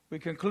We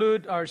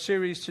conclude our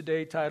series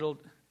today titled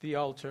The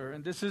Altar.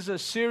 And this is a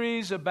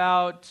series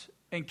about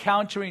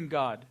encountering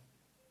God.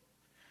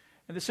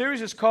 And the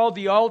series is called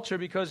The Altar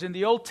because in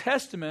the Old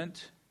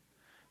Testament,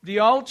 the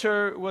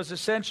altar was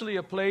essentially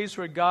a place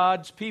where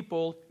God's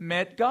people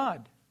met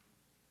God.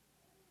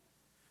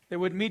 They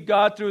would meet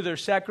God through their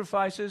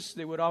sacrifices.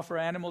 They would offer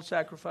animal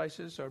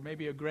sacrifices or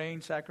maybe a grain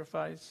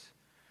sacrifice.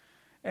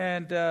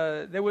 And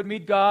they would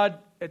meet God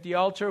at the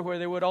altar where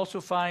they would also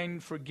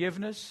find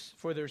forgiveness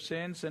for their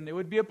sins. And it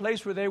would be a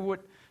place where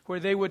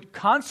they would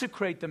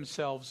consecrate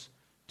themselves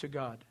to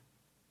God.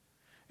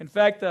 In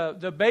fact,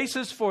 the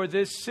basis for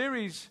this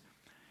series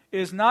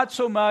is not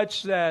so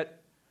much that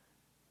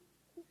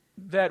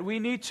we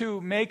need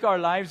to make our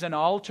lives an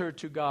altar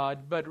to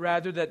God, but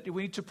rather that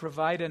we need to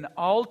provide an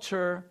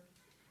altar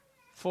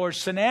for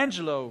San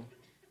Angelo.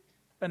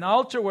 An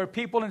altar where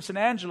people in San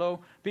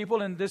Angelo,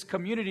 people in this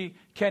community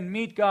can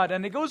meet God.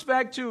 And it goes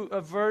back to a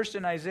verse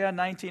in Isaiah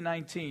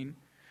 19:19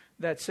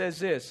 that says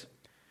this: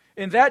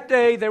 "In that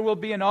day there will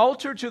be an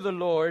altar to the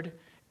Lord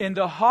in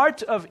the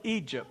heart of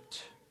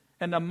Egypt,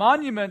 and a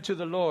monument to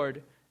the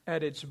Lord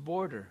at its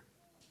border."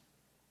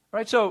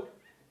 Right? So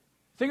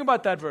think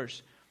about that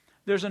verse.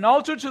 There's an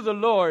altar to the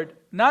Lord,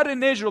 not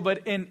in Israel,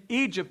 but in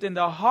Egypt, in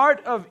the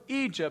heart of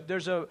Egypt.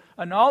 There's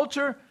an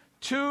altar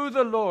to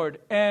the Lord.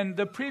 And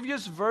the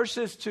previous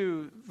verses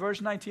to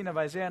verse 19 of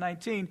Isaiah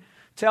 19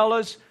 tell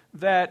us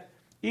that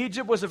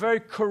Egypt was a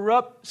very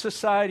corrupt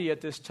society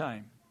at this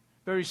time.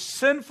 Very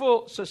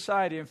sinful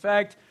society. In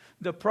fact,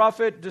 the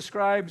prophet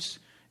describes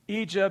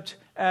Egypt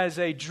as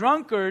a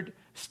drunkard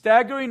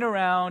staggering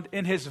around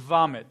in his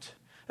vomit.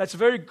 That's a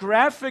very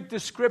graphic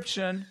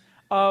description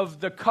of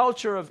the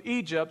culture of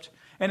Egypt.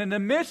 And in the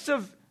midst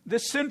of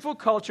this sinful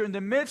culture, in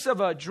the midst of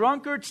a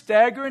drunkard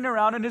staggering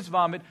around in his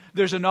vomit,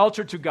 there's an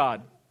altar to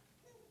God.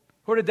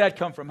 Where did that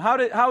come from?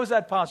 How is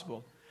that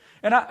possible?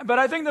 But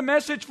I think the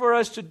message for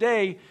us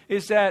today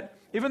is that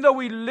even though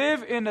we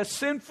live in a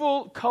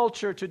sinful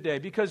culture today,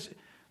 because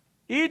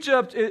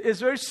Egypt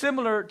is very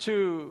similar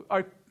to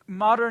our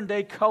modern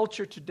day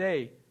culture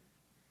today.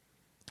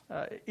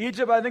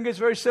 Egypt, I think, is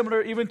very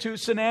similar even to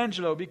San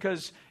Angelo,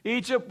 because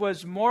Egypt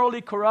was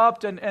morally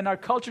corrupt and our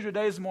culture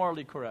today is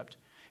morally corrupt.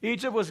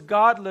 Egypt was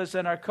godless,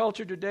 and our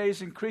culture today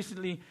is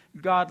increasingly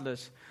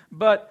godless.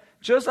 But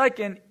just like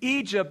in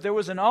Egypt, there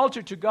was an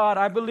altar to God,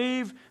 I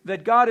believe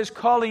that God is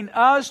calling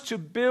us to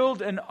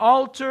build an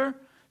altar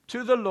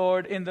to the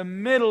Lord in the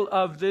middle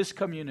of this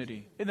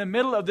community, in the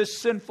middle of this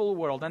sinful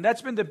world. And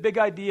that's been the big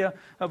idea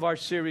of our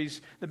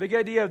series. The big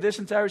idea of this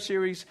entire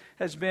series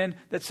has been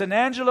that San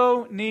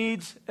Angelo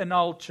needs an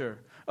altar,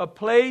 a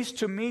place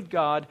to meet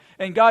God,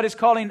 and God is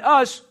calling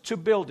us to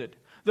build it.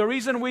 The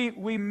reason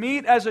we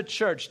meet as a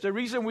church, the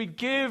reason we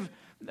give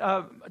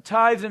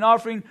tithes and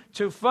offering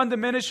to fund the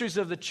ministries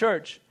of the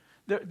church,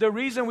 the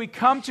reason we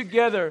come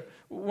together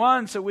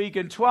once a week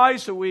and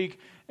twice a week,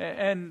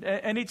 and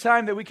any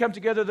time that we come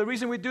together, the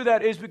reason we do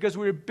that is because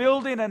we're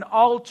building an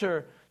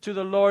altar to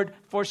the Lord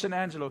for San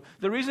Angelo.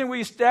 The reason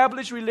we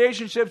establish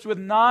relationships with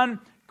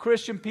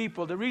non-Christian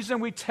people, the reason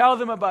we tell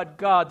them about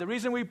God, the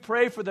reason we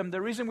pray for them, the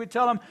reason we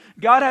tell them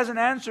God has an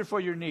answer for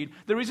your need,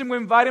 the reason we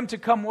invite them to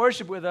come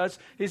worship with us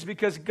is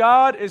because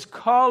God is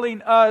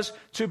calling us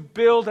to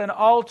build an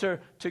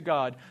altar to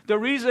God. The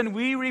reason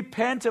we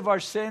repent of our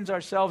sins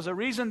ourselves, the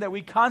reason that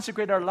we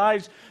consecrate our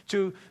lives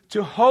to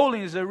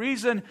holiness, the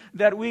reason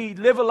that we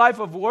live a life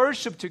of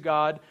worship to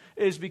God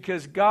is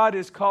because God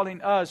is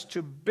calling us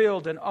to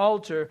build an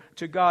altar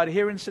to God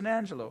here in San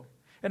Angelo.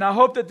 And I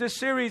hope that this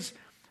series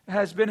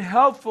has been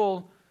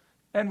helpful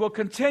and will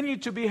continue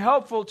to be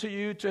helpful to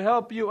you, to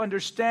help you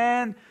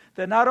understand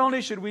that not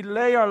only should we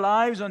lay our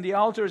lives on the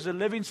altar as a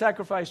living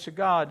sacrifice to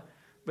God,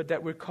 but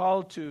that we're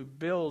called to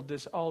build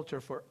this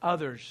altar for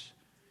others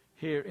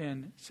here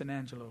in San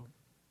Angelo.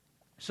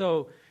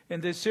 So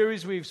in this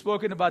series we've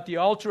spoken about the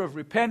altar of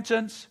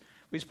repentance,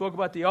 we spoke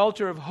about the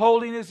altar of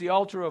holiness, the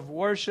altar of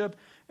worship,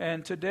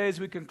 and today as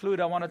we conclude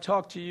I want to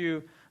talk to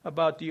you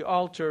about the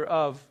altar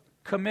of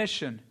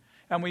commission.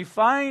 And we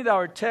find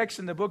our text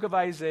in the book of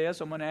Isaiah.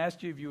 So I'm going to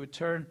ask you if you would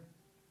turn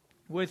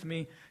with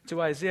me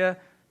to Isaiah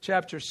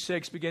chapter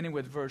 6, beginning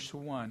with verse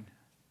 1.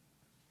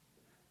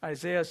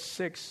 Isaiah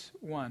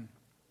 6:1.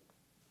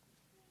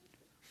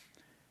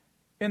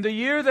 "In the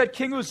year that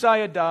King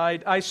Uzziah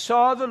died, I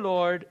saw the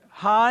Lord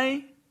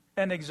high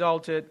and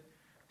exalted,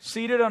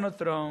 seated on a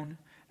throne,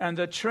 and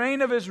the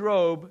train of his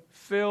robe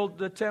filled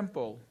the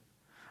temple.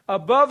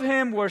 Above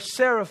him were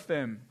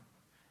seraphim,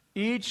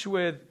 each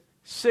with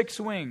 6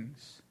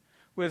 wings.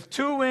 With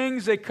 2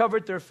 wings they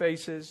covered their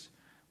faces,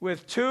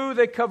 with 2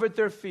 they covered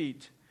their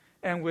feet,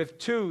 and with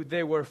 2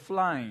 they were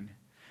flying.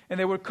 And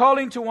they were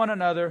calling to one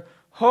another,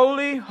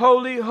 'Holy,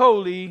 holy,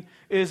 holy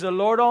is the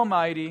Lord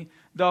Almighty.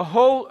 The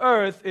whole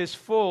earth is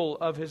full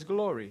of His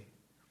glory.'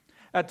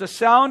 At the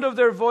sound of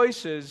their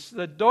voices,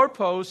 the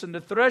doorposts and the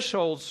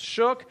thresholds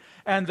shook,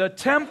 and the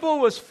temple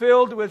was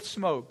filled with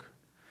smoke.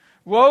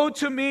 'Woe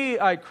to me,'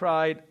 I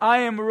cried, 'I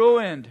am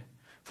ruined,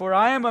 for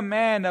I am a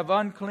man of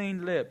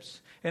unclean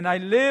lips, and I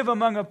live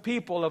among a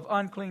people of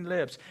unclean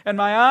lips. And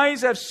my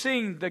eyes have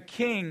seen the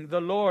King,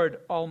 the Lord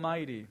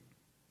Almighty.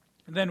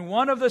 And then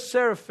one of the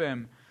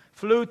seraphim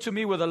flew to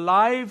me with a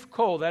live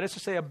coal, that is to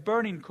say, a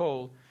burning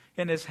coal,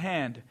 in his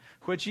hand,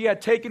 which he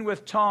had taken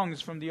with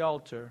tongs from the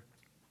altar.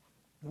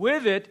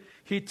 With it,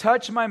 he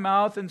touched my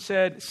mouth and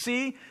said,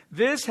 "See,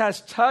 this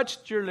has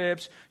touched your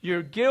lips.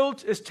 Your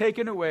guilt is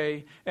taken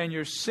away, and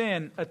your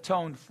sin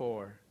atoned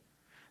for."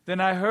 Then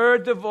I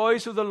heard the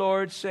voice of the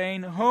Lord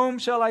saying, "Whom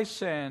shall I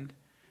send,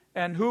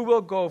 and who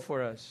will go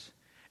for us?"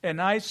 And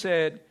I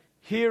said,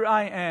 "Here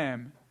I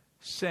am,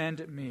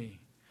 send me."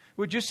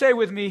 Would you say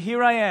with me,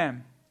 "Here I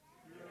am,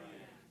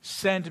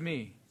 send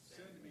me"?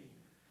 Send me.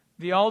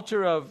 The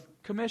altar of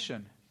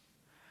commission.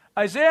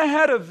 Isaiah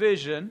had a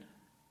vision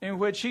in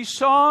which he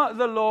saw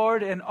the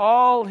Lord in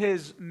all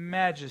his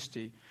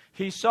majesty.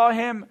 He saw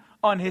him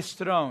on his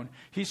throne.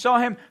 He saw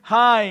him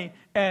high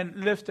and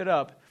lifted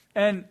up.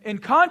 And in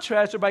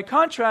contrast, or by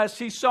contrast,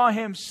 he saw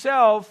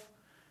himself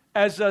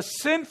as a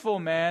sinful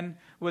man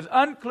with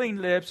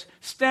unclean lips,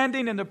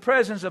 standing in the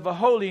presence of a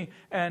holy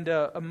and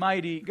a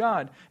mighty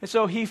God. And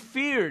so he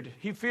feared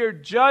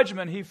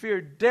judgment, he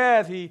feared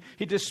death, he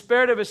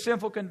despaired of his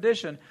sinful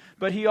condition.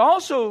 But he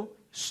also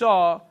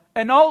saw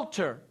an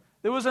altar.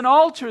 There was an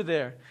altar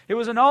there. It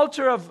was an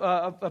altar of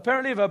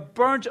apparently of a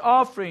burnt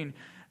offering.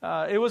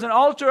 It was an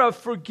altar of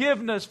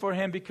forgiveness for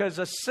him, because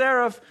a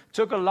seraph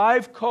took a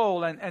live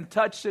coal and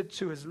touched it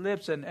to his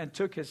lips and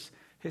took his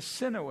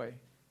sin away.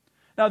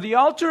 Now the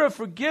altar of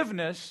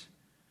forgiveness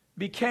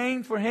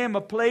became for him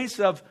a place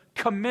of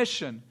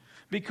commission,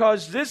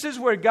 because this is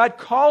where God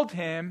called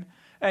him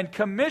and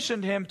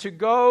commissioned him to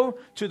go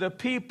to the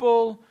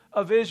people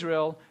of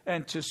Israel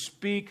and to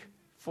speak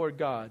for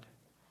God.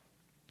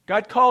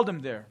 God called him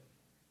there.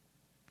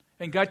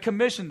 And God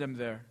commissioned him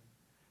there.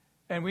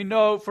 And we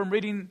know from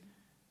reading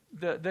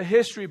the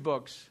history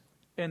books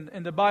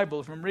in the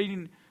Bible, from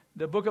reading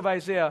the book of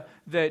Isaiah,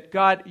 that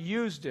God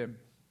used him.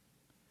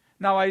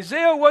 Now,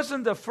 Isaiah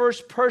wasn't the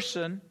first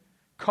person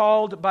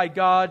called by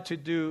God to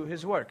do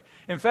his work.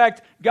 In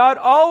fact, God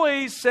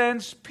always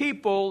sends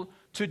people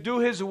to do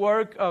his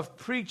work of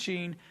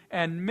preaching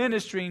and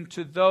ministering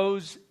to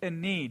those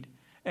in need,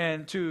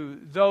 and to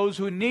those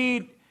who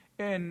need,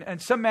 in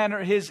some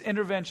manner, his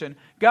intervention.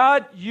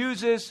 God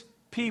uses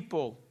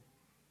people.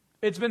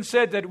 It's been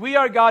said that we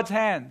are God's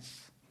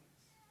hands.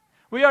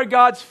 We are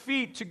God's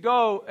feet to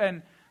go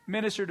and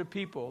minister to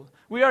people.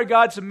 We are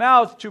God's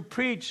mouth to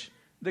preach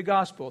the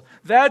gospel.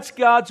 That's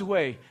God's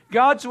way.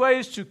 God's way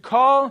is to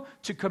call,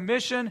 to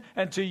commission,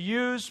 and to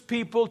use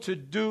people to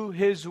do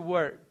his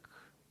work.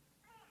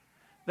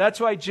 That's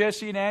why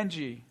Jesse and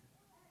Angie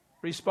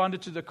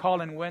responded to the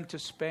call and went to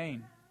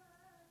Spain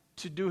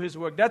to do his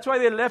work. That's why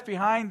they left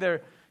behind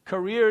their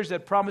careers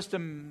that promised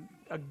them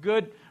a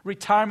good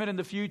retirement in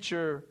the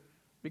future,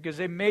 because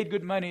they made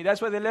good money.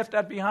 That's why they left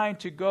that behind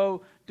to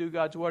go do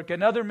God's work.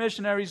 And other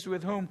missionaries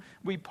with whom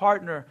we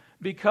partner,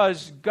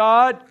 because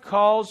God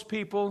calls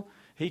people,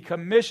 he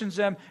commissions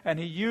them, and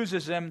he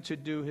uses them to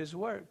do his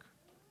work.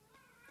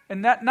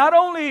 And that not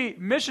only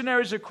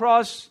missionaries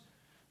across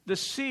the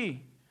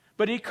sea,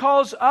 but he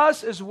calls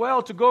us as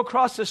well to go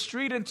across the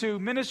street and to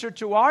minister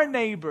to our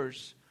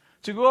neighbors,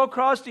 to go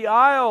across the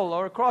aisle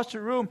or across the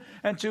room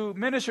and to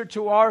minister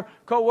to our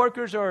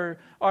co-workers or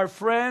our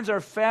friends, our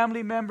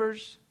family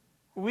members.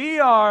 We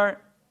are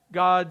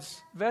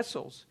God's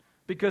vessels,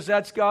 because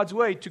that's God's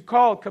way, to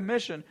call,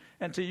 commission,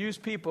 and to use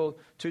people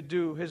to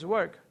do his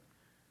work.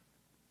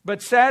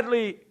 But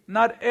sadly,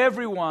 not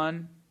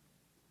everyone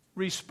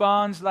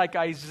responds like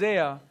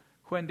Isaiah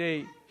when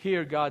they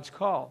hear God's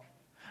call.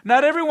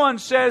 Not everyone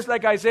says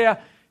like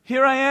Isaiah,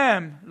 "Here I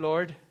am,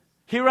 Lord.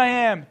 Here I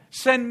am.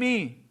 Send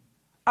me.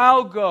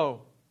 I'll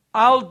go.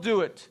 I'll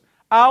do it.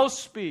 I'll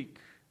speak."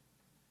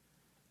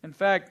 In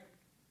fact,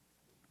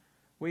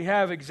 we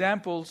have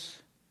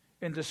examples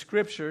in the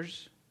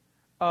scriptures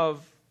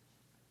of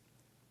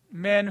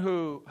men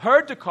who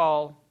heard the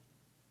call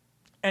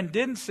and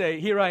didn't say,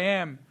 "Here I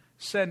am,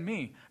 send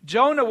me."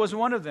 Jonah was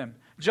one of them.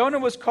 Jonah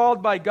was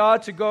called by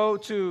God to go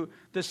to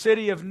the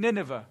city of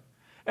Nineveh.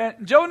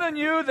 And Jonah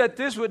knew that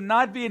this would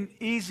not be an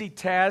easy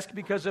task,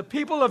 because the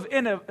people of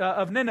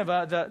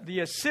Nineveh, the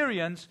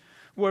Assyrians,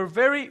 were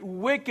very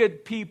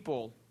wicked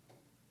people.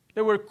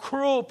 They were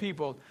cruel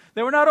people.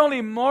 They were not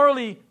only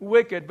morally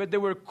wicked, but they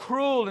were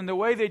cruel in the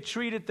way they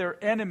treated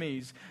their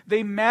enemies.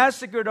 They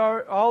massacred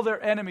all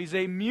their enemies.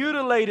 They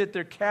mutilated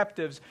their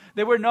captives.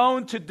 They were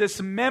known to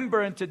dismember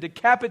and to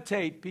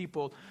decapitate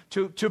people,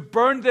 to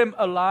burn them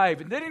alive.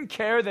 And they didn't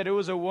care that it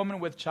was a woman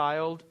with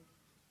child.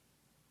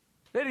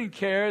 They didn't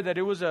care that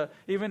it was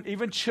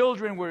even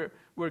children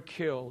were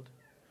killed.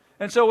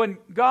 And so when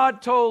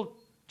God told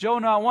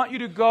Jonah, "I want you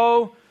to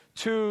go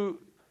to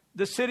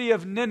the city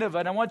of Nineveh,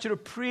 and I want you to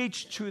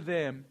preach to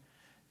them,"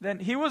 then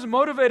he was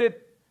motivated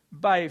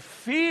by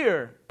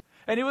fear.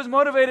 And he was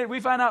motivated, we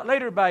find out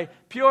later, by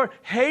pure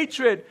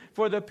hatred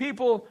for the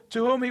people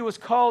to whom he was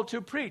called to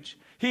preach.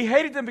 He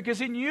hated them because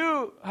he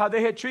knew how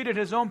they had treated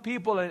his own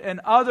people and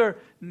other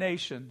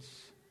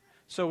nations.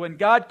 So when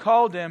God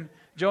called him,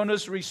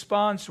 Jonah's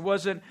response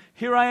wasn't,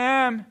 "Here I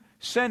am,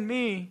 send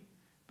me."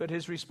 But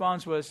his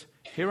response was,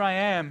 "Here I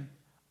am,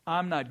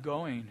 I'm not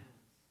going.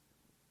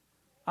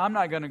 I'm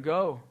not going to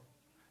go.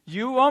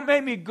 You won't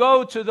make me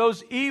go to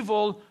those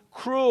evil,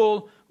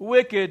 cruel,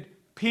 wicked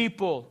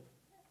people.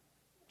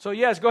 So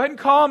yes, go ahead and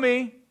call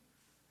me.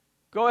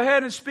 Go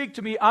ahead and speak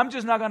to me. I'm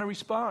just not going to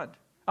respond.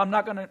 I'm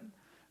not going to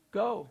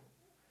go."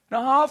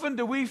 Now, how often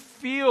do we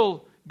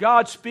feel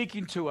God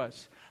speaking to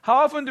us? How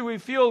often do we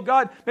feel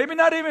God, maybe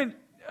not even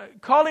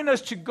calling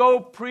us to go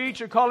preach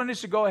or calling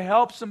us to go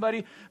help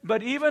somebody,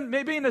 but even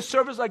maybe in a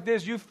service like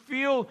this, you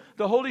feel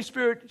the Holy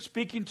Spirit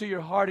speaking to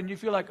your heart and you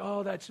feel like,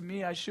 "Oh, that's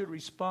me. I should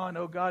respond.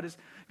 Oh, God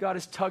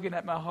is tugging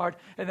at my heart."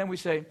 And then we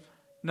say,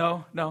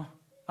 no,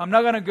 I'm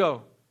not going to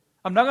go.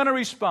 I'm not going to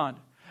respond.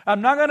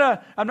 I'm not going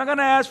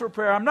to ask for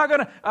prayer. I'm not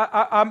going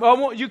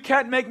to, you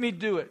can't make me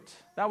do it.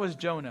 That was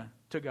Jonah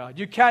to God.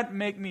 You can't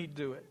make me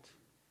do it.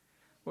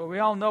 Well, we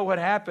all know what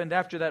happened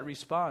after that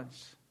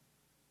response.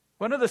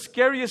 One of the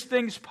scariest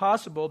things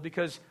possible,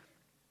 because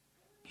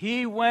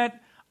he went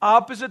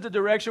opposite the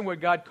direction where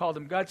God called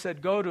him. God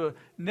said, "Go to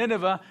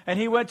Nineveh," and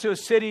he went to a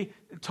city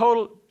in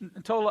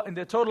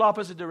the total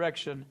opposite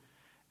direction.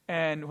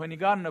 And when he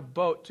got in a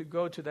boat to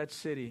go to that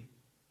city,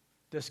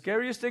 the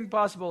scariest thing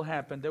possible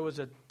happened. There was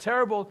a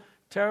terrible,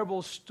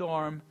 terrible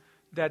storm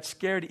that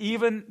scared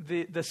even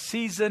the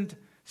seasoned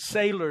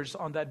sailors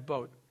on that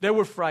boat. They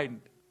were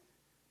frightened.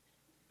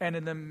 And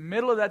in the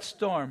middle of that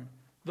storm,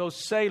 those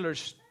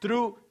sailors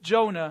threw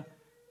Jonah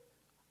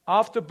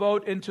off the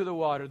boat into the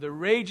water, the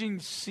raging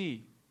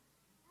sea.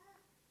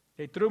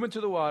 They threw him into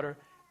the water,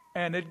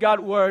 and it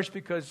got worse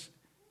because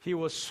he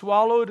was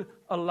swallowed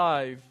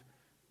alive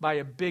by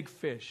a big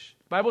fish.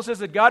 The Bible says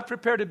that God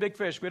prepared a big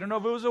fish. We don't know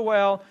if it was a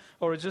whale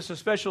or it's just a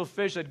special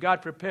fish that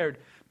God prepared.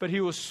 But he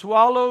was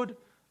swallowed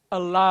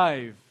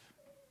alive.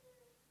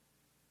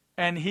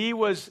 And he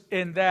was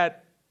in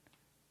that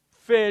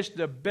fish,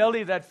 the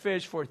belly of that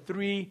fish, for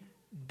 3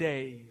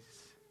 days.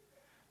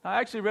 I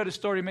actually read a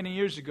story many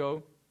years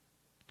ago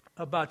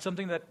about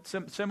something that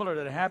similar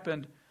that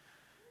happened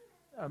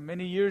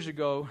many years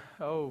ago,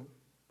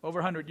 over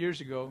 100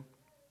 years ago.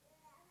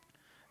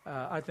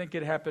 I think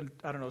it happened,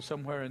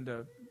 somewhere in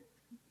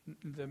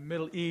the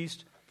Middle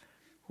East,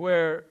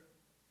 where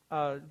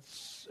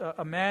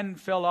a man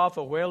fell off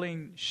a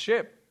whaling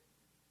ship,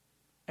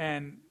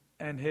 and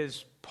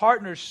his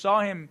partner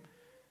saw him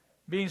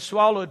being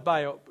swallowed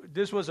by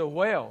this was a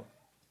whale.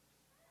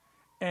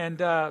 And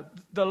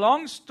the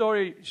long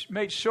story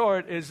made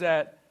short is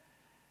that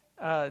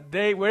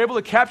they were able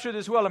to capture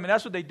this whale. I mean,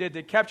 that's what they did.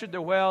 They captured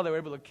the whale. They were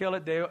able to kill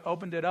it. They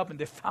opened it up, and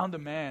they found the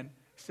man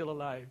still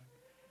alive.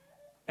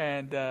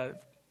 And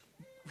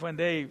when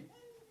they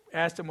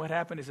asked him what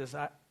happened, he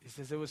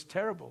says, "It was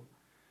terrible.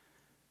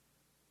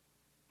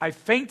 I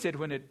fainted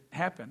when it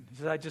happened." He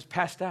says, "I just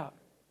passed out."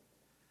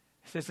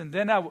 He says, "And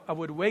then I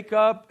would wake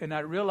up, and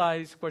I'd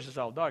realize," of course it's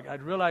all dark,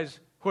 "I'd realize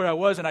where I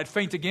was, and I'd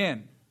faint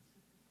again."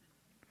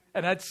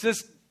 And that's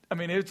just, it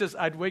was just,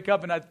 I'd wake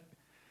up, and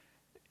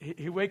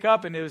he'd wake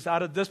up, and it was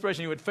out of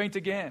desperation, he would faint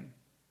again.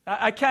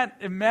 I can't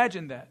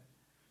imagine that.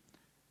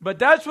 But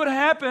that's what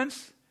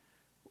happens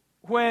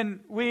when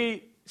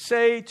we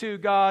say to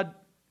God,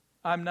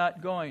 "I'm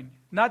not going."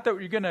 Not that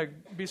you're going to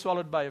be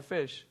swallowed by a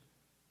fish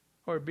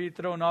or be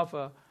thrown off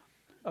a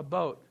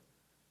boat.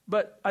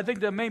 But I think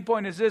the main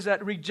point is this,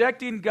 that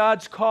rejecting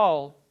God's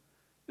call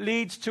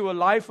leads to a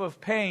life of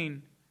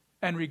pain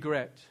and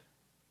regret.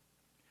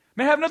 It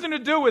may have nothing to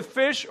do with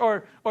fish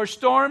or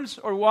storms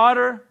or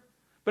water,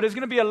 but it's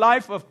going to be a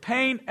life of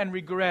pain and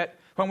regret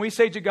when we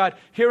say to God,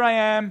 "Here I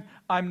am,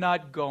 I'm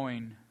not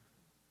going.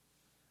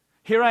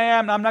 Here I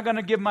am, I'm not going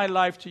to give my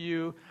life to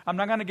you. I'm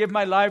not going to give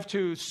my life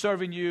to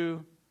serving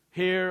you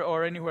here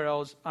or anywhere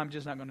else. I'm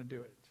just not going to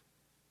do it."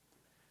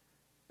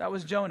 That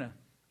was Jonah.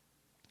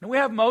 And we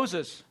have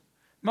Moses.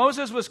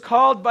 Moses was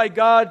called by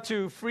God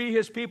to free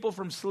his people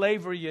from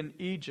slavery in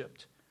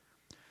Egypt.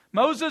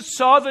 Moses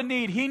saw the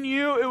need. He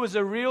knew it was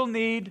a real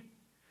need.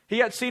 He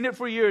had seen it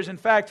for years. In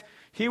fact,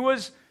 he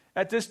was,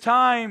 at this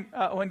time,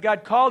 when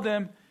God called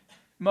him,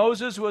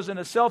 Moses was in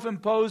a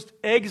self-imposed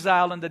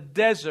exile in the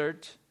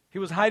desert. He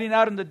was hiding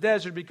out in the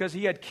desert because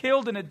he had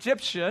killed an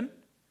Egyptian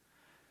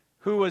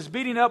who was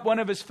beating up one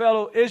of his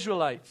fellow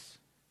Israelites.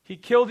 He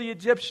killed the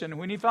Egyptian.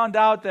 When he found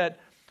out that,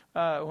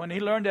 when he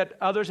learned that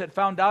others had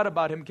found out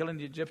about him killing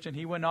the Egyptian,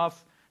 he went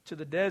off to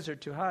the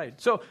desert to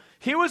hide. So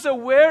he was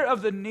aware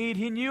of the need.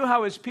 He knew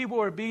how his people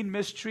were being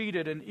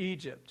mistreated in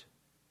Egypt.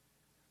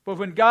 But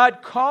when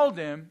God called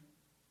him,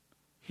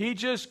 he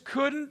just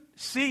couldn't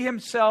see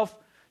himself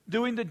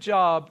doing the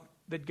job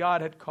that God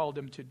had called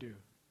him to do.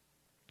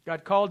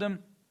 God called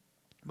him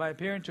by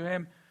appearing to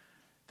him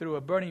through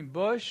a burning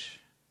bush,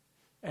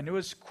 and it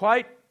was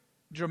quite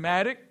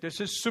dramatic.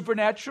 This is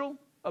supernatural,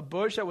 a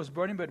bush that was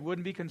burning but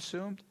wouldn't be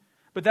consumed.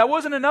 But that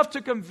wasn't enough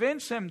to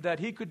convince him that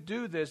he could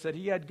do this, that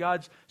he had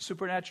God's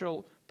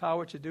supernatural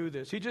power to do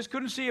this. He just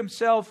couldn't see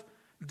himself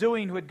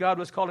doing what God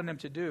was calling him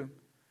to do.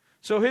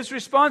 So his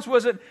response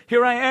wasn't,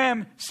 "Here I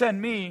am,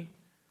 send me,"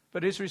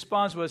 but his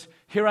response was,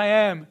 "Here I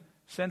am,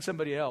 send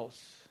somebody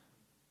else."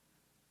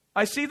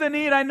 I see the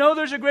need. I know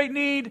there's a great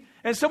need,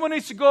 and someone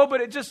needs to go,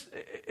 but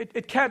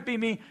it can't be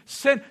me.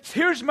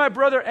 Here's my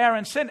brother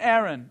Aaron. Send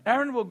Aaron.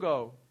 Aaron will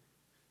go.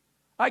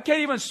 I can't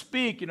even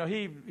speak.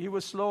 He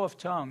was slow of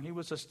tongue. He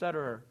was a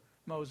stutterer.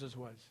 Moses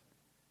was.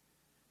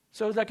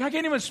 So it's like, I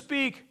can't even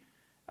speak,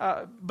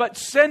 but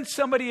send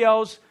somebody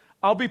else.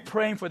 I'll be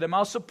praying for them.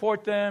 I'll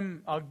support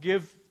them. I'll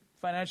give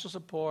financial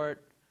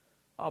support.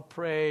 I'll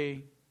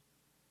pray.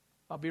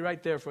 I'll be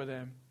right there for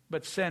them.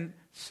 But send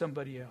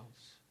somebody else.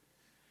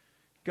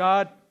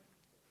 God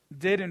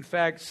did, in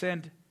fact,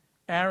 send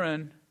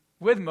Aaron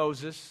with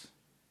Moses.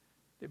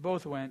 They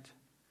both went.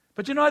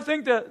 But I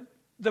think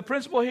the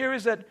principle here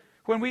is that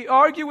when we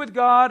argue with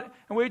God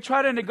and we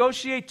try to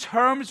negotiate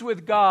terms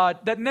with God,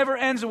 that never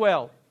ends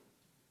well.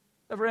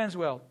 Never ends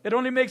well. It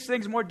only makes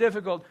things more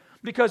difficult,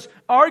 because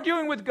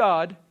arguing with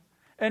God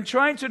and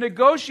trying to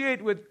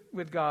negotiate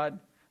with God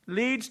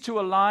leads to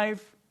a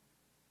life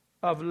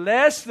of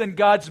less than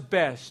God's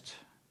best.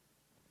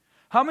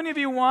 How many of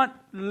you want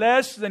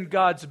less than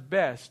God's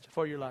best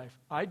for your life?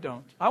 I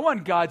don't. I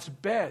want God's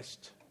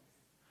best.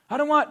 I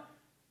don't want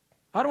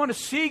to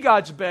see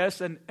God's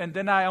best and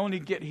then I only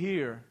get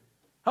here.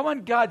 I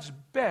want God's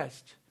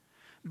best.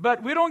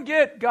 But we don't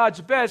get God's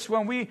best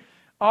when we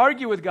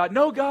argue with God.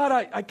 No, God,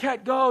 I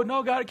can't go.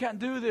 No, God, I can't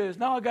do this.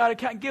 No, God, I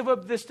can't give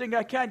up this thing.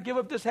 I can't give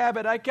up this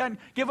habit. I can't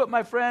give up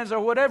my friends, or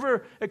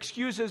whatever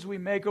excuses we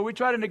make. Or we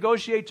try to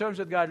negotiate terms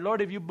with God.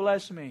 Lord, if you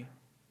bless me.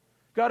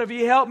 God, if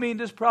you help me in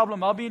this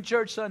problem, I'll be in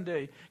church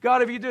Sunday.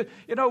 God, if you do,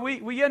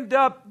 we end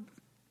up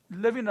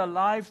living a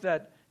life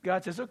that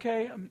God says,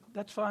 okay,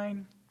 that's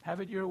fine. Have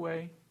it your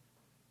way.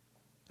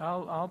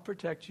 I'll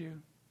protect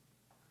you.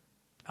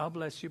 I'll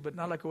bless you, but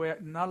not like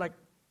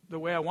the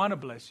way I want to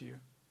bless you.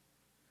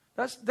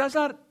 That's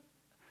not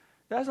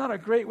a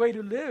great way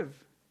to live.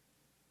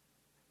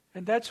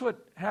 And that's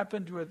what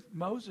happened with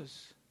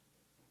Moses.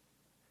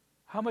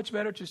 How much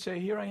better to say,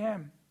 here I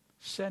am,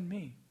 send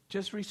me.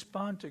 Just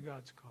respond to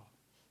God's call.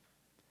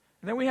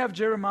 And then we have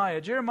Jeremiah.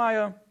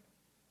 Jeremiah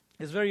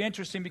is very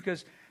interesting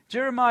because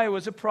Jeremiah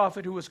was a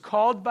prophet who was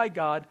called by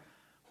God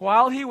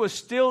while he was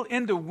still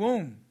in the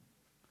womb.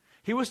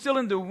 He was still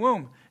in the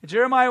womb.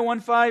 Jeremiah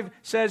 1:5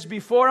 says,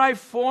 before I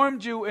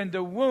formed you in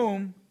the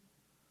womb,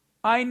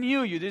 I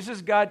knew you. This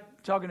is God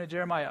talking to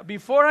Jeremiah.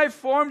 Before I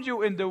formed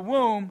you in the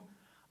womb,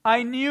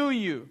 I knew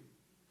you.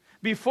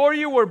 Before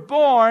you were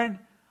born,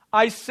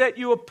 I set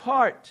you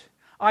apart.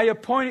 I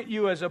appointed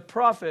you as a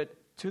prophet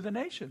to the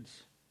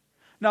nations.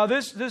 Now,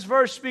 this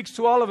verse speaks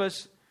to all of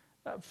us.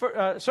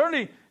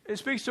 Certainly, it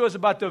speaks to us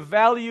about the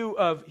value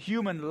of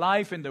human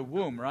life in the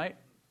womb, right?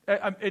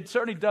 It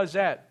certainly does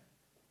that.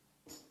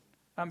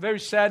 I'm very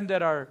saddened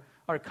that our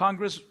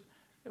Congress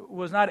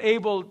was not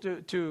able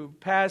to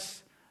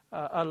pass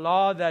a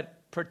law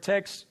that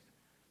protects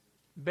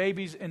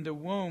babies in the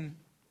womb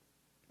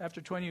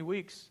after 20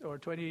 weeks or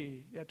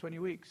 20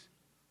 weeks.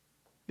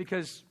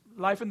 Because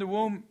life in the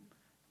womb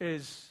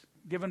is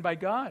given by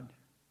God.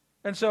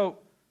 And so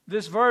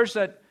this verse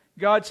that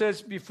God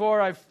says,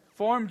 before I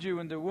formed you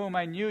in the womb,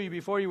 I knew you.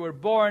 Before you were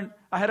born,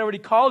 I had already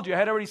called you. I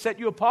had already set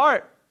you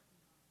apart.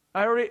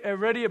 I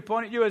already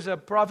appointed you as a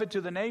prophet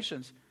to the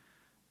nations.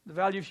 The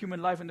value of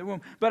human life in the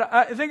womb. But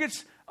I think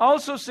it's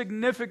also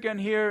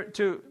significant here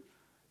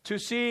to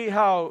see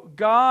how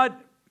God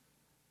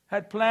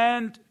had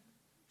planned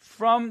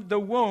from the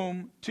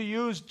womb to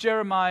use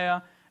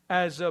Jeremiah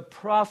as a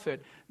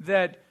prophet.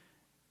 That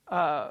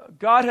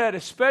God had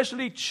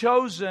especially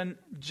chosen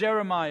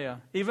Jeremiah,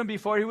 even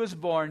before he was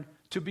born,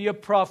 to be a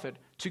prophet,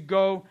 to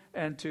go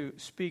and to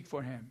speak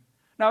for him.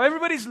 Now,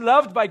 everybody's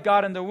loved by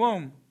God in the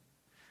womb,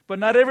 but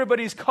not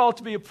everybody's called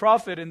to be a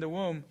prophet in the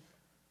womb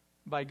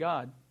by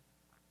God.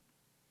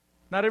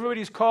 Not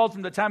everybody's called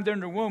from the time they're in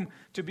the womb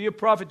to be a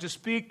prophet, to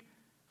speak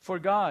for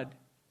God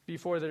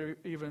before they're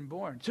even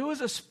born. So it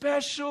was a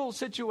special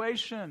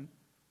situation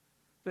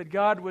that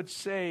God would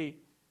say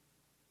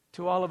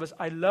to all of us,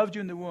 I loved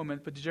you in the womb.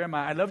 But to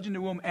Jeremiah, I loved you in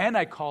the womb and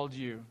I called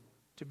you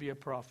to be a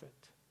prophet.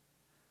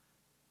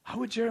 How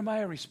would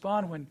Jeremiah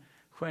respond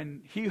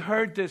when he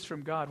heard this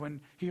from God?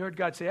 When he heard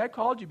God say, I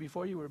called you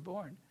before you were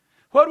born?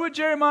 What would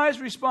Jeremiah's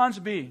response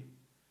be?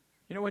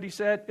 You know what he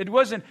said? It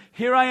wasn't,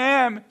 here I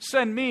am,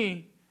 send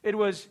me. It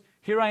was,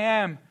 here I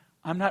am,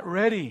 I'm not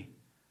ready.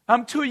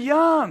 I'm too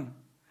young.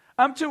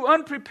 I'm too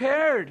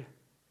unprepared.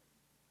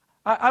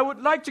 I would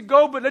like to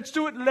go, but let's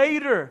do it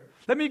later.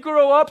 Let me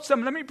grow up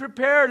some. Let me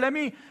prepare. Let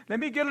me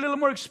get a little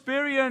more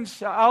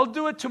experience. I'll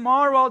do it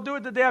tomorrow. I'll do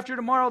it the day after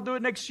tomorrow. I'll do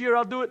it next year.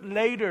 I'll do it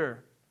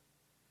later.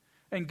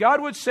 And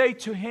God would say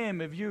to him,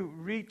 if you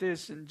read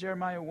this in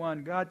Jeremiah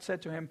 1, God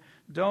said to him,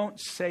 don't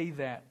say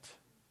that.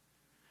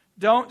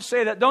 Don't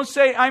say that. Don't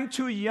say, I'm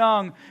too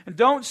young. And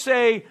don't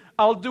say,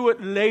 I'll do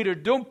it later.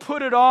 Don't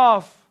put it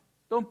off.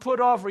 Don't put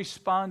off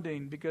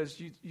responding because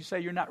you say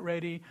you're not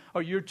ready,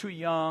 or you're too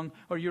young,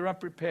 or you're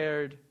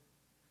unprepared.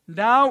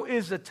 Now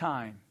is the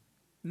time.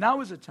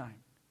 Now is the time.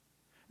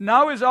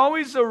 Now is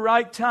always the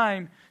right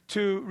time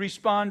to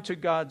respond to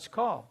God's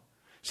call.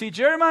 See,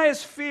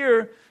 Jeremiah's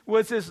fear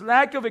was his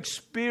lack of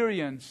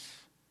experience.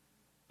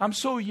 I'm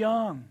so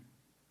young.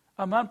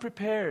 I'm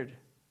unprepared.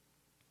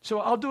 So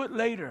I'll do it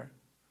later.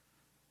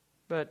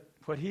 But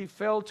what he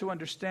failed to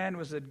understand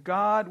was that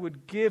God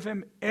would give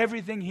him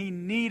everything he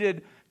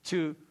needed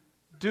to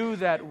do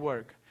that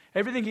work.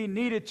 Everything he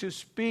needed to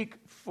speak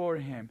for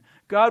him.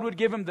 God would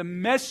give him the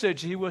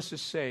message he was to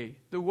say,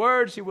 the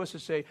words he was to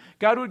say.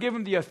 God would give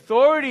him the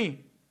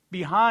authority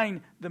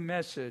behind the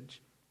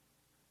message,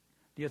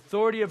 the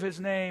authority of his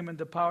name and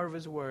the power of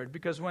his word.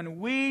 Because when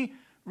we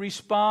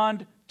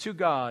respond to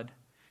God,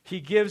 he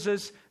gives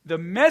us the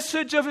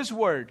message of his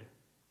word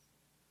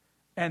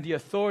and the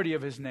authority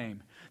of his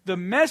name. The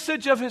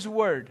message of his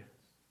word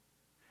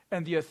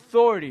and the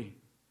authority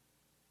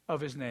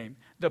of his name.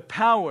 The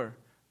power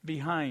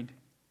behind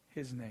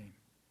his name.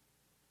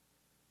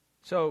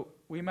 So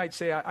we might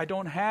say, I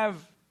don't have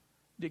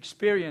the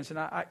experience and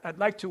I'd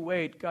like to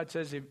wait. God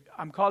says, if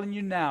I'm calling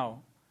you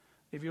now.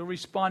 If you'll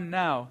respond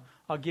now,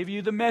 I'll give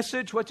you the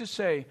message, what to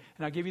say,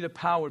 and I'll give you the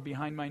power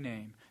behind my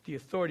name, the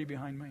authority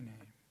behind my name.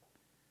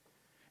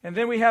 And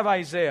then we have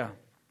Isaiah.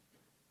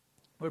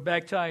 We're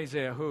back to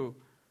Isaiah, who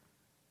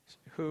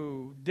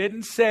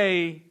didn't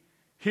say,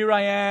 here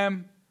I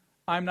am,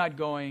 I'm not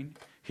going.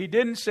 He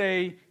didn't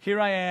say, here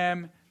I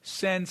am,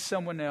 send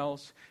someone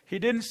else. He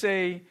didn't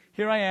say,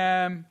 here I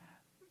am,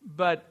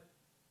 but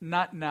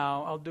not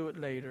now, I'll do it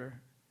later.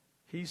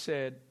 He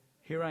said,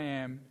 here I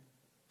am,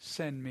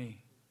 send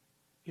me.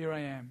 Here I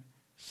am,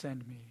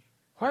 send me.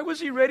 Why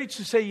was he ready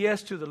to say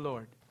yes to the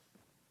Lord?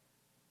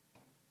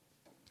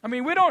 I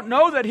mean, we don't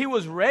know that he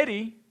was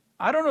ready.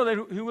 I don't know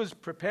that he was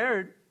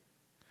prepared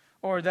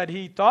or that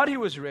he thought he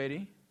was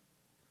ready.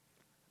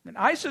 And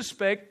I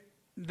suspect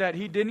that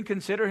he didn't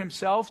consider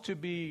himself to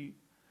be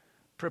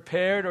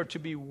prepared or to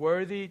be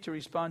worthy to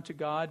respond to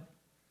God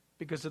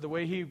because of the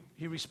way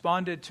he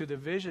responded to the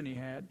vision he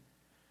had.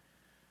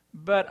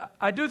 But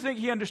I do think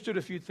he understood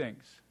a few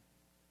things.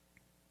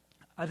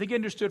 I think he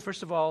understood,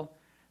 first of all,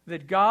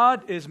 that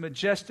God is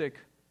majestic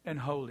and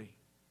holy.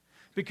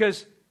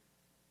 Because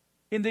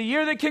in the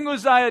year that King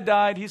Uzziah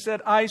died, he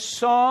said, I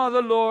saw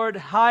the Lord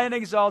high and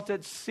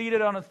exalted,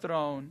 seated on a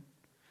throne,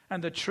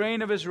 and the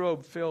train of his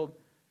robe filled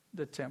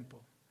the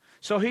temple.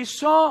 So he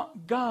saw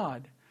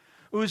God.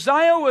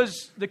 Uzziah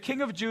was the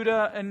king of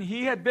Judah, and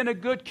he had been a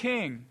good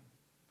king.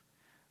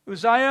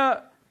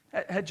 Uzziah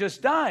had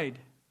just died.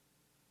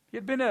 He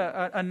had been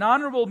an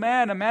honorable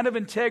man, a man of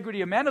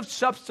integrity, a man of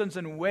substance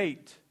and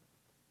weight.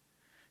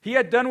 He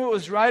had done what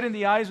was right in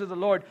the eyes of the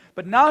Lord.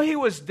 But now he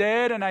was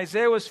dead, and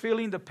Isaiah was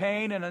feeling the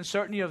pain and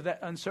uncertainty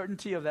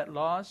of that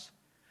loss.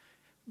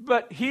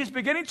 But he's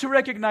beginning to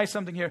recognize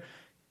something here.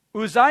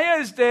 Uzziah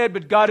is dead,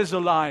 but God is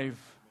alive.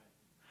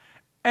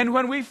 And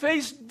when we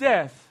face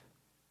death,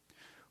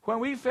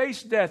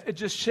 it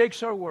just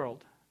shakes our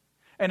world.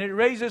 And it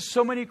raises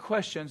so many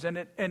questions.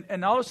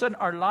 And all of a sudden,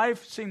 our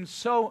life seems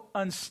so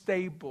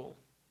unstable.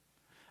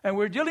 And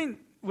we're dealing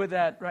with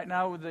that right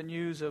now with the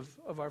news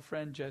of our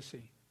friend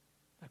Jesse.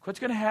 Like,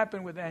 what's going to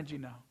happen with Angie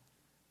now?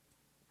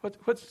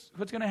 What's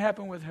going to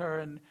happen with her?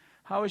 And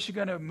how is she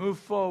going to move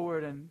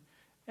forward?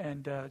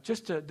 And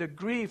just the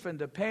grief and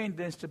the pain,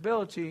 the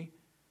instability.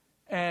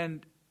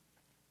 And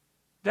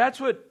that's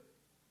what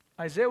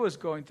Isaiah was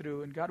going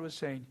through. And God was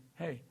saying,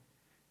 hey,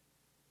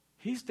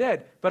 he's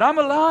dead, but I'm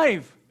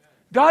alive.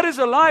 God is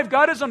alive.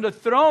 God is on the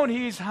throne.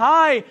 He's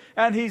high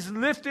and he's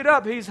lifted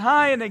up. He's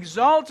high and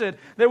exalted.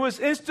 There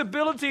was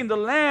instability in the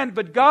land,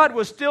 but God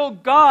was still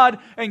God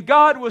and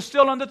God was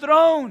still on the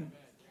throne.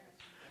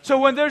 So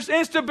when there's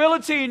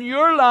instability in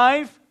your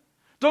life,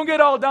 don't get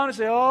all down and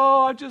say,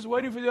 oh, I'm just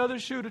waiting for the other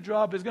shoe to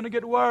drop. It's going to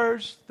get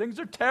worse. Things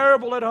are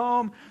terrible at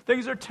home.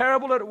 Things are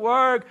terrible at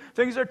work.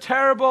 Things are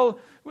terrible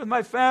with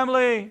my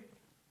family.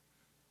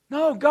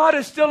 No, God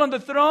is still on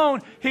the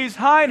throne. He's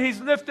high and he's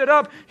lifted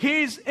up.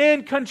 He's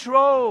in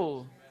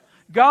control.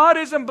 God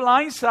isn't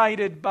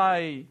blindsided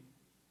by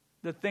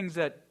the things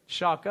that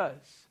shock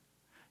us.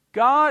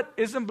 God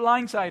isn't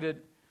blindsided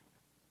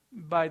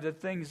by the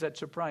things that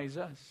surprise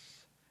us.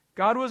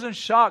 God wasn't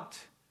shocked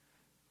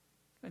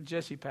when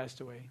Jesse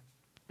passed away.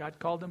 God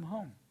called him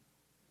home.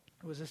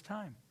 It was his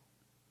time.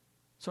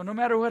 So no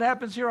matter what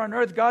happens here on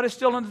earth, God is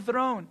still on the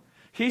throne.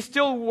 He's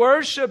still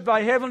worshipped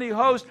by heavenly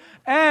hosts,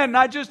 and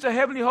not just the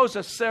heavenly hosts,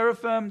 the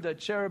seraphim, the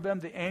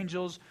cherubim, the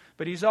angels,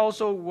 but he's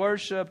also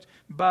worshipped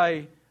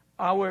by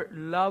our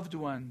loved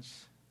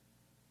ones.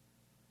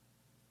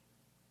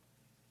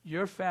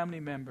 Your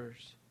family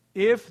members,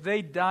 if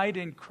they died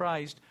in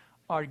Christ,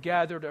 are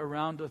gathered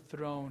around the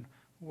throne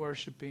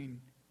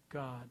worshiping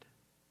God.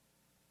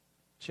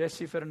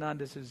 Jesse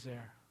Fernandez is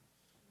there.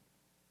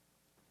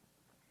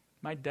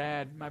 My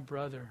dad, my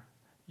brother,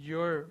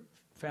 your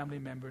family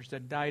members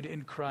that died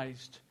in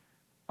Christ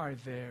are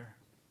there.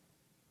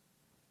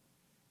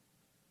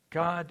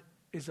 God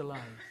is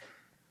alive.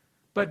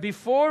 But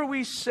before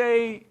we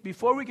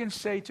can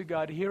say to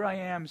God, here I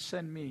am,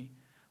 send me,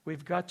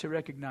 we've got to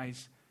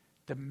recognize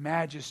the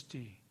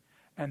majesty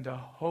and the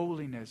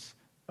holiness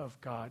of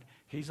God.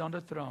 He's on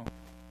the throne.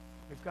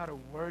 We've got to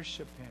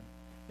worship him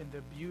in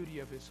the beauty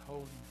of his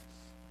holiness.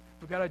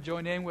 We've got to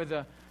join in with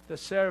the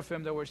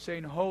seraphim that were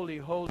saying, holy,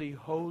 holy,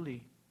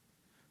 holy.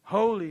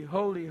 Holy,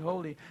 holy,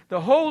 holy.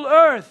 The whole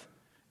earth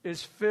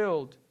is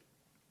filled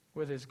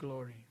with His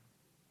glory.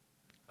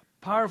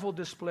 A powerful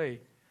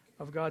display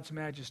of God's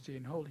majesty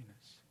and holiness.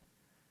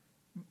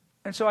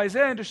 And so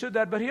Isaiah understood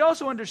that, but he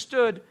also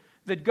understood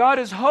that God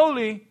is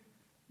holy,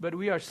 but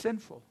we are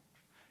sinful.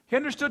 He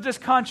understood this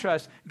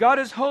contrast. God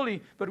is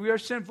holy, but we are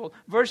sinful.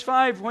 Verse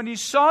 5, when he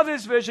saw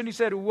this vision, he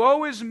said,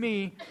 "Woe is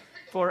me,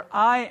 for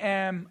I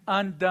am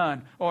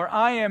undone," or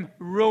 "I am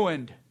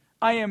ruined.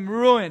 I am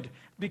ruined,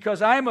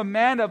 because I am a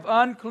man of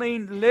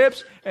unclean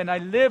lips, and I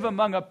live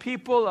among a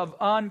people of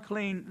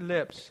unclean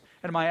lips.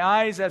 And my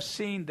eyes have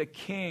seen the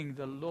King,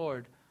 the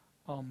Lord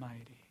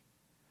Almighty."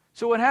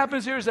 So what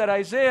happens here is that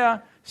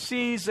Isaiah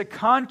sees the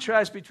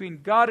contrast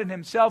between God and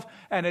himself,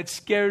 and it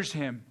scares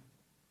him.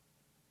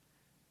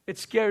 It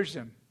scares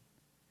him.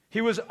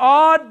 He was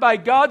awed by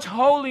God's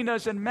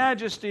holiness and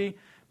majesty,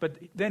 but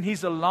then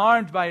he's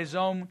alarmed by his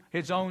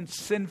own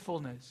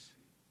sinfulness.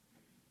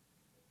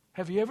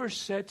 Have you ever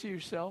said to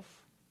yourself,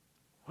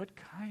 what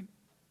kind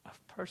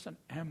of person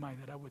am I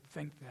that I would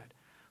think that?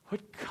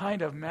 What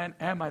kind of man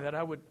am I that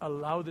I would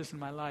allow this in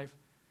my life?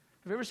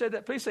 Have you ever said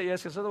that? Please say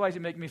yes, because otherwise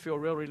you make me feel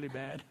really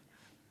bad.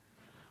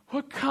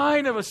 What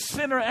kind of a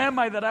sinner am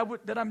I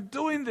that I'm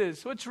doing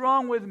this? What's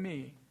wrong with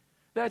me?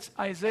 That's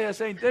Isaiah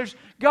saying,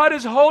 God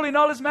is holy in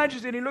all His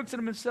majesty, and he looks at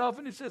himself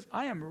and he says,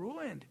 I am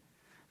ruined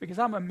because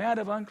I'm a man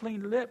of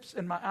unclean lips,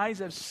 and my eyes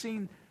have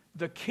seen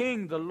the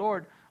King, the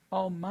Lord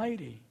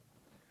Almighty.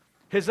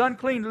 His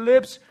unclean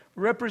lips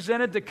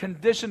represented the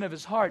condition of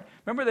his heart.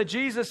 Remember that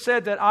Jesus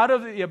said that out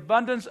of the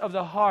abundance of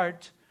the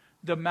heart,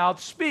 the mouth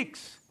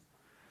speaks.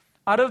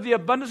 Out of the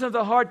abundance of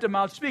the heart, the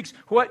mouth speaks.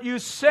 What you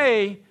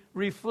say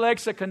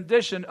reflects a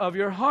condition of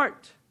your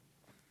heart.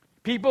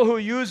 People who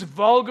use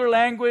vulgar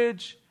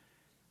language,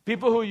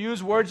 people who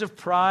use words of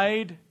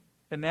pride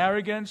and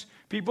arrogance,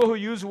 people who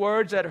use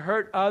words that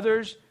hurt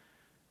others,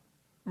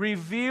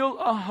 reveal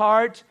a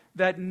heart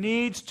that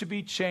needs to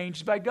be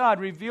changed by God.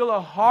 Reveal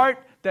a heart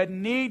that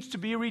needs to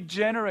be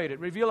regenerated.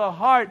 Reveal a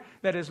heart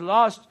that is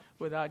lost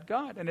without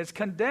God and is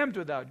condemned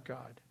without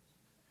God.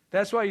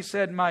 That's why he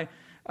said,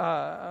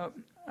 I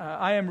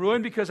am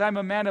ruined because I'm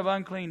a man of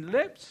unclean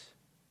lips.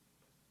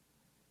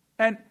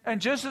 And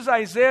just as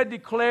Isaiah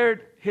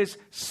declared his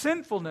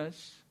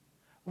sinfulness,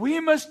 we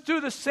must do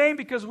the same,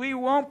 because we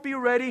won't be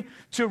ready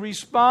to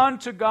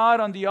respond to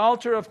God on the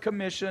altar of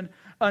commission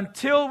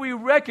until we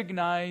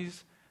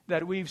recognize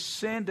that we've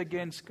sinned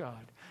against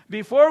God.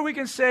 Before we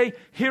can say,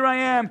 here I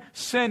am,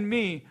 send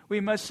me, we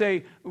must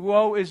say,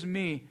 woe is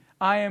me.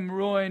 I am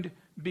ruined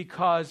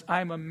because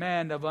I'm a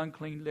man of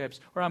unclean lips,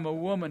 or I'm a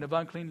woman of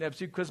unclean lips,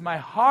 because my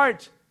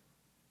heart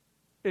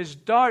is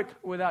dark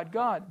without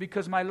God,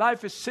 because my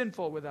life is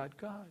sinful without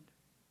God.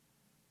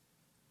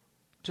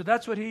 So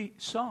that's what he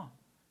saw.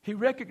 He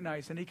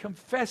recognized and he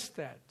confessed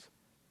that.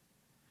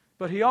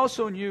 But he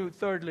also knew,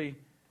 thirdly,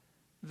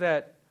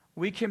 that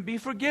we can be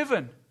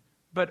forgiven,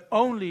 but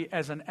only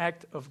as an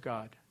act of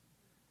God.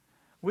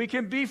 We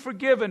can be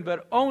forgiven,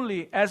 but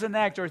only as an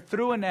act or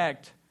through an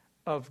act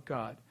of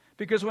God.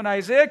 Because when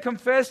Isaiah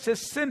confessed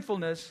his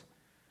sinfulness,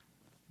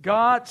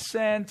 God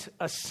sent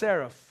a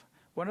seraph.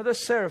 One of the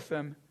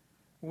seraphim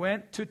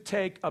went to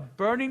take a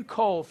burning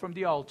coal from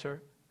the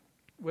altar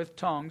with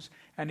tongs,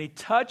 and he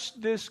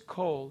touched this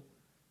coal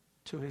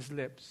to his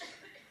lips.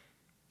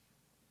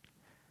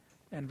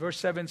 And verse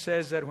 7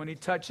 says that when he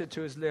touched it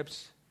to his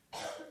lips,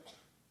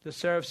 the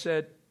seraph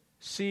said,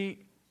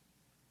 "See,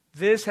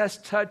 this has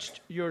touched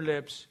your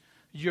lips.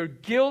 Your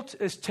guilt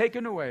is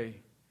taken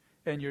away,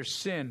 and your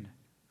sin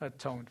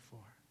atoned for."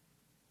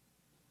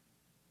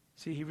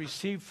 See, he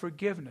received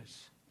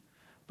forgiveness,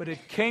 but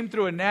it came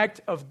through an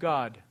act of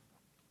God.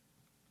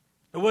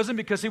 It wasn't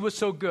because he was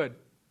so good.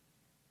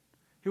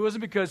 It wasn't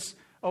because,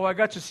 I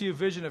got to see a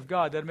vision of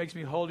God that makes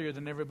me holier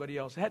than everybody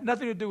else. It had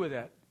nothing to do with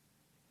that.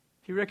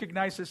 He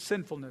recognized his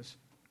sinfulness.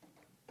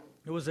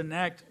 It was an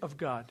act of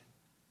God.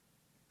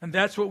 And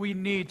that's what we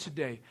need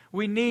today.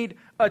 We need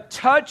a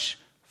touch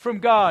from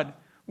God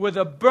with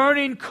a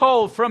burning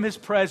coal from His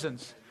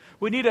presence.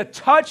 We need a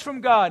touch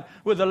from God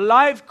with a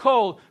live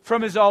coal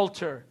from His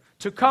altar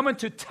to come and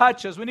to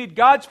touch us. We need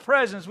God's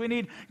presence. We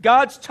need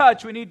God's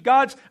touch. We need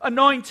God's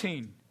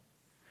anointing.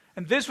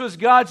 And this was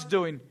God's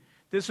doing.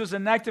 This was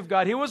an act of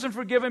God. He wasn't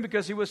forgiven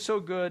because he was so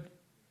good.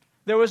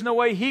 There was no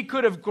way he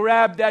could have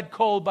grabbed that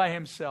coal by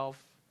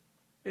himself.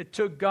 It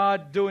took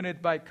God doing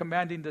it by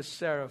commanding the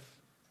seraph.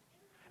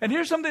 And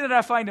here's something that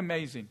I find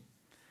amazing.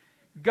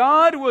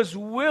 God was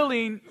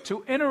willing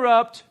to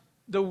interrupt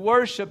the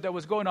worship that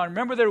was going on.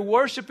 Remember, they're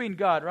worshiping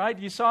God, right?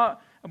 You saw,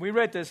 and we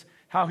read this,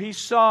 how he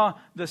saw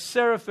the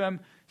seraphim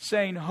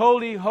saying,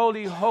 "Holy,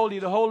 holy, holy,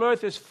 the whole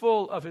earth is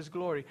full of His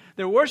glory."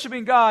 They're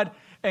worshiping God,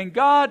 and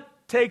God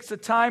takes the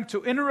time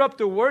to interrupt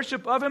the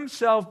worship of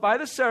Himself by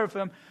the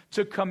seraphim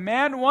to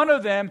command one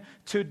of them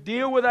to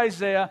deal with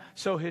Isaiah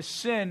so his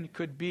sin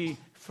could be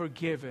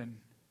forgiven.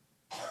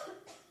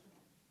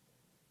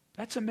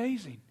 That's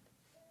amazing.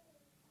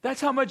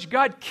 That's how much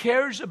God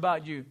cares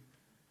about you.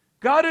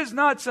 God is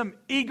not some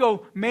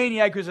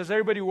egomaniac who says,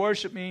 "Everybody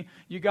worship me,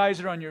 you guys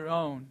are on your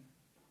own."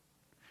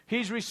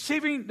 He's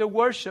receiving the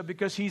worship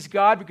because He's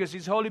God, because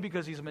He's holy,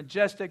 because He's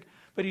majestic.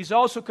 But He's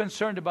also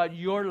concerned about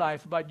your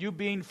life, about you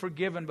being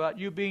forgiven, about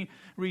you being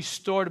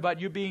restored,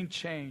 about you being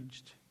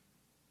changed.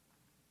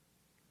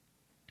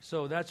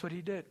 So that's what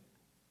He did.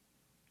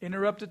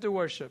 Interrupted the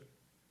worship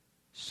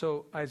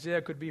so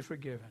Isaiah could be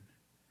forgiven.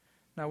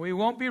 Now we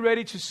won't be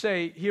ready to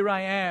say, "Here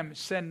I am,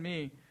 send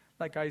me,"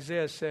 like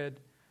Isaiah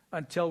said,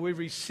 until we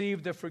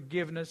receive the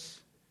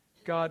forgiveness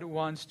God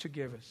wants to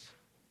give us.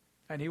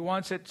 And He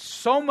wants it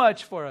so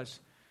much for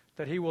us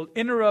that He will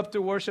interrupt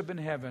the worship in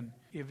heaven,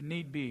 if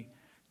need be,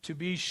 to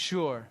be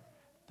sure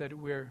that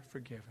we're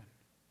forgiven.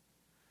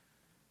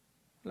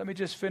 Let me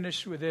just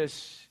finish with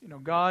this.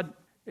 God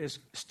is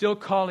still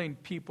calling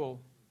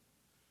people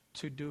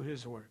to do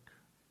His work.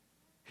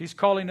 He's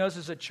calling us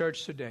as a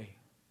church today.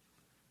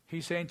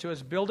 He's saying to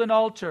us, build an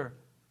altar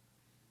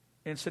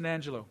in San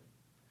Angelo.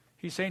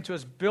 He's saying to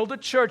us, build a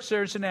church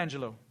there in San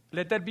Angelo.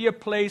 Let that be a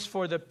place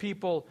for the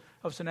people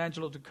of San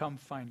Angelo to come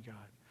find God.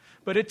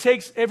 But it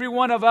takes every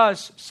one of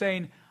us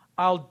saying,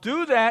 I'll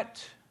do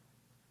that.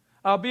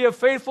 I'll be a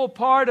faithful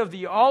part of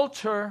the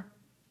altar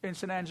in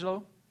San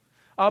Angelo.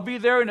 I'll be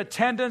there in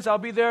attendance. I'll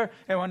be there.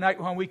 And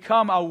when we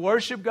come, I'll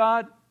worship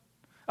God.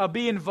 I'll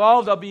be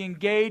involved. I'll be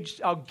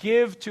engaged. I'll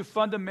give to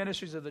fund the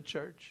ministries of the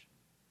church.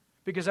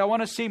 Because I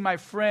want to see my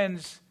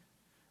friends,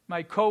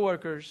 my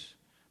coworkers,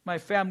 my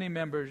family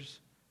members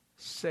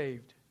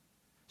saved.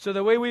 So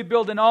the way we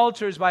build an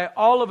altar is by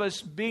all of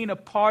us being a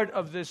part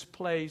of this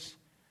place,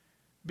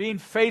 being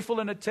faithful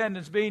in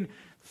attendance, being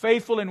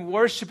faithful in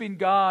worshiping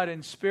God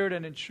in spirit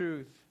and in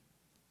truth,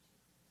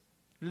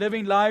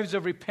 living lives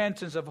of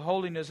repentance, of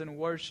holiness and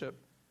worship,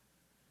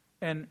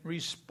 and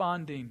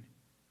responding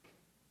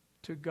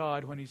to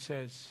God when He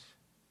says,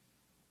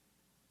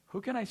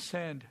 who can I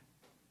send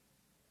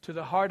to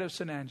the heart of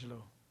San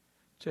Angelo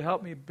to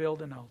help me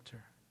build an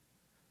altar?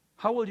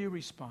 How will you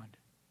respond?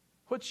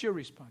 What's your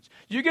response?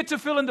 You get to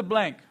fill in the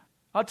blank.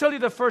 I'll tell you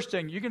the first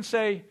thing. You can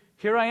say,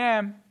 here I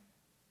am.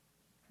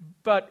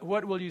 But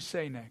what will you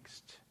say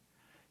next?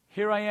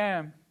 Here I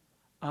am.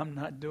 I'm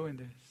not doing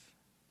this.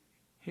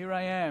 Here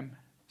I am.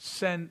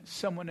 Send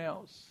someone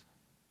else.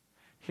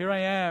 Here I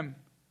am.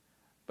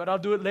 But I'll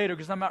do it later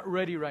because I'm not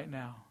ready right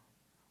now.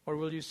 Or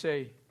will you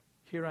say,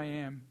 here I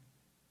am.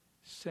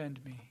 Send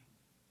me.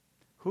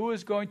 Who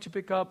is going to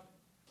pick up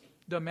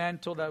the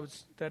mantle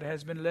that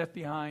has been left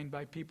behind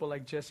by people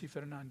like Jesse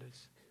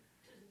Fernandez?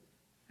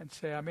 And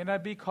say, I may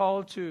not be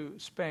called to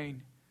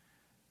Spain,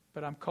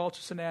 but I'm called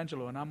to San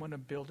Angelo, and I'm going to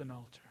build an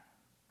altar.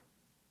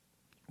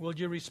 Will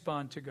you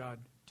respond to God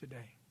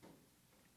today?